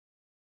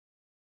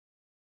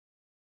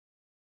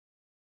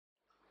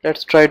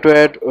Let's try to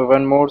add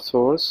one more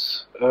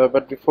source,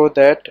 but before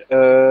that,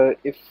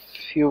 if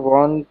you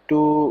want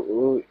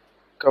to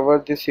cover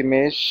this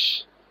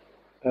image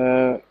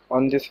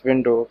on this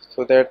window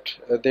so that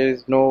there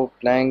is no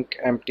blank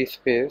empty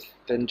space,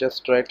 then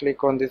just right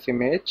click on this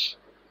image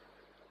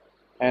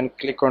and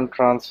click on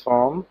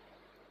transform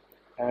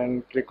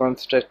and click on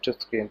stretch to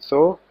screen.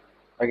 So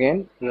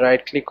again,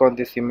 right click on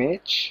this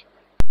image,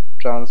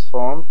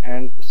 transform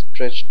and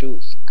stretch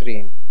to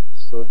screen.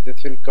 So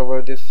this will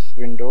cover this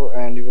window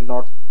and you will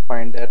not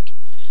find that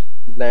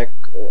black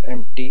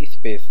empty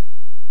space.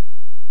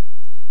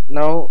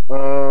 Now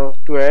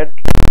to add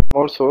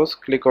more source,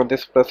 click on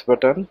this plus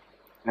button,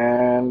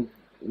 and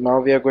now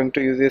we are going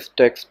to use this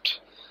text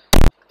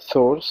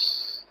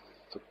source.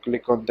 So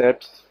click on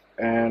that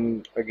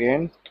and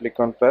again click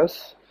on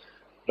plus,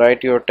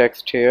 write your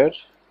text here.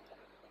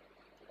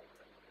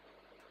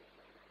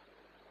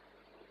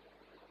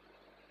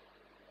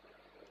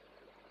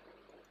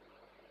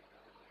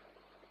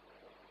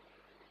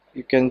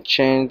 You can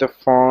change the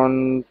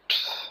font,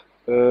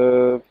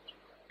 you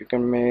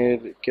can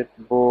make it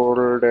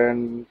bold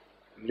and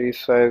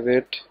resize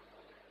it.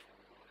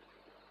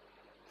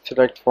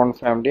 Select font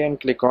family and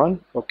click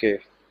on OK.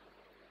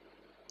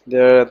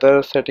 There are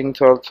other settings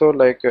also,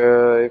 like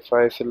if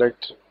I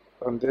select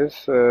on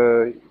this,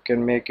 you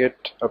can make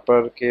it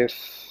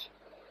uppercase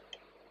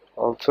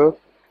also.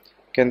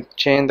 You can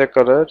change the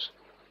color,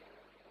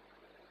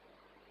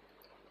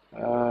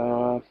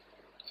 so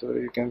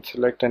you can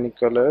select any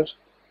color,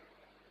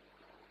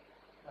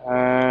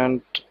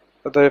 and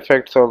other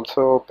effects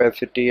also,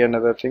 opacity and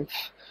other things.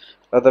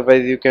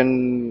 Otherwise you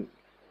can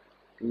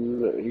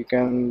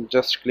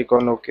just click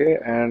on OK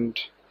and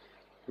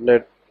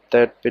let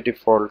that be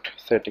default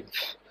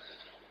settings.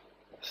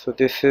 So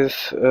this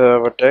is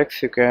our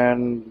text. You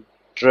can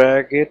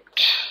drag it,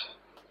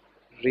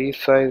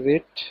 resize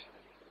it,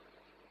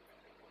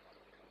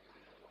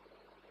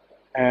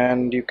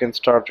 and you can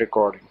start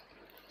recording.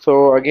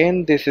 So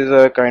again, this is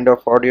a kind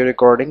of audio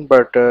recording,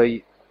 but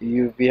we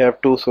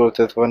have two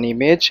sources, one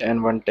image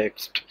and one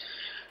text.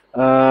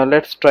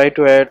 Let's try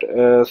to add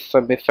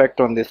some effect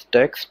on this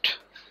text.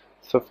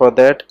 So for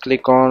that,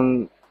 click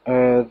on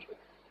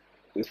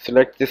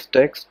select this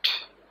text,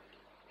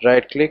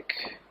 right click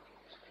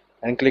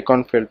and click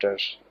on filter.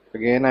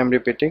 Again I'm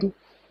repeating,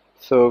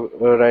 so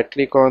right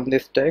click on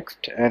this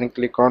text and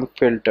click on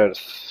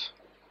filters.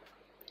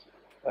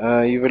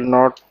 You will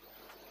not,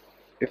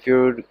 if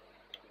you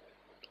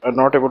are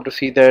not able to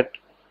see that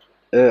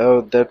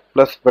that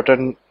plus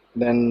button,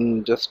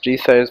 then just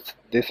resize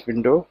this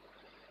window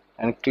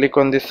and click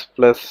on this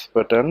plus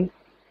button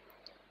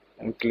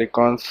and click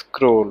on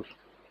scroll.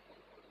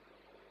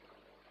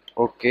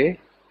 OK,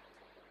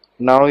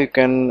 now you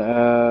can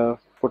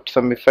put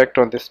some effect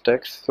on this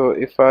text. So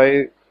if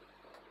I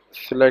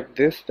select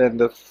this, then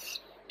the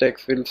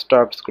text will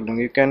start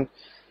scrolling. You can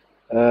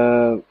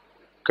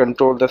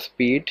control the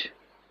speed,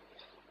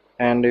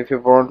 and if you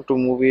want to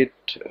move it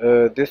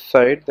this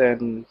side,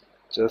 then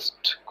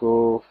just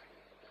go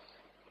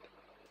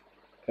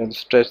and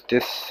stretch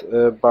this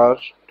bar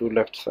to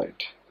left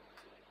side.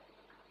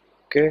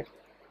 Okay,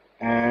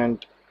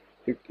 and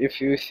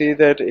if you see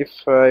that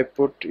if I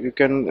put, you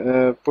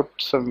can put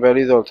some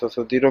values also.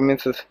 So 0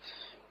 means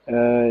these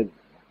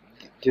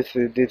are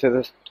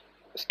the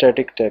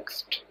static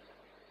text.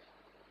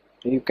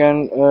 You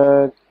can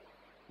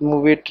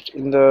move it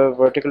in the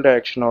vertical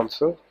direction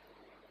also,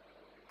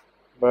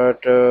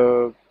 but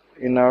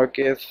in our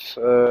case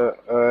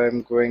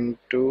I'm going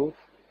to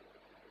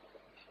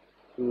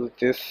do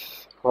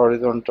this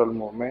horizontal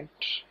movement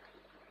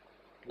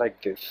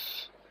like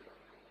this.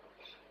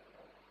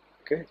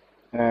 Okay,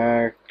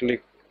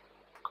 click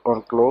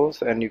on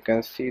close and you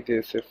can see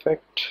this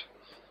effect.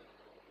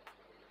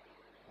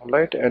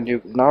 Alright,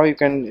 and now you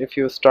can, if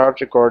you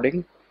start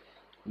recording,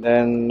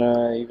 then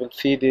you will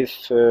see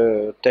this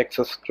text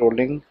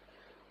scrolling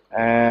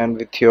and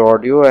with your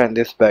audio and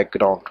this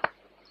background.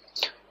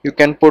 You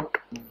can put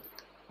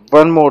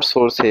one more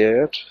source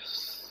here.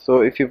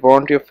 So if you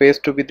want your face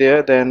to be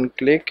there, then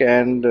click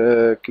and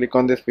click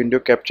on this window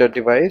capture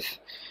device,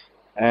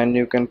 and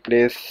you can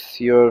place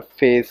your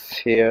face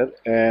here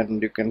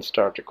and you can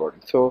start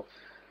recording. So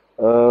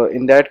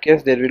in that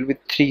case there will be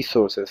three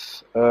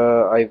sources.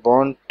 I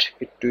want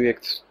it to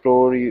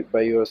explore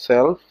by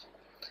yourself,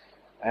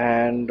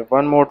 and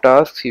one more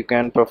task you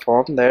can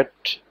perform, that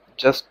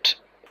just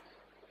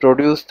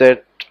produce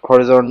that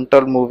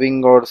horizontal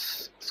moving or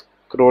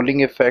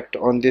scrolling effect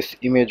on this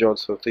image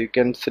also. So you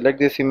can select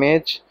this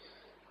image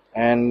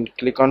and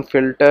click on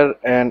filter,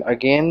 and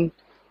again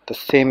the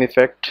same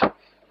effect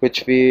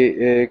which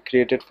we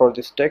created for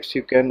this text,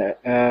 you can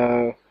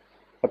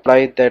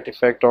apply that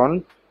effect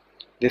on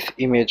this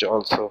image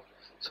also.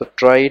 So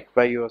try it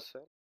by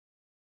yourself.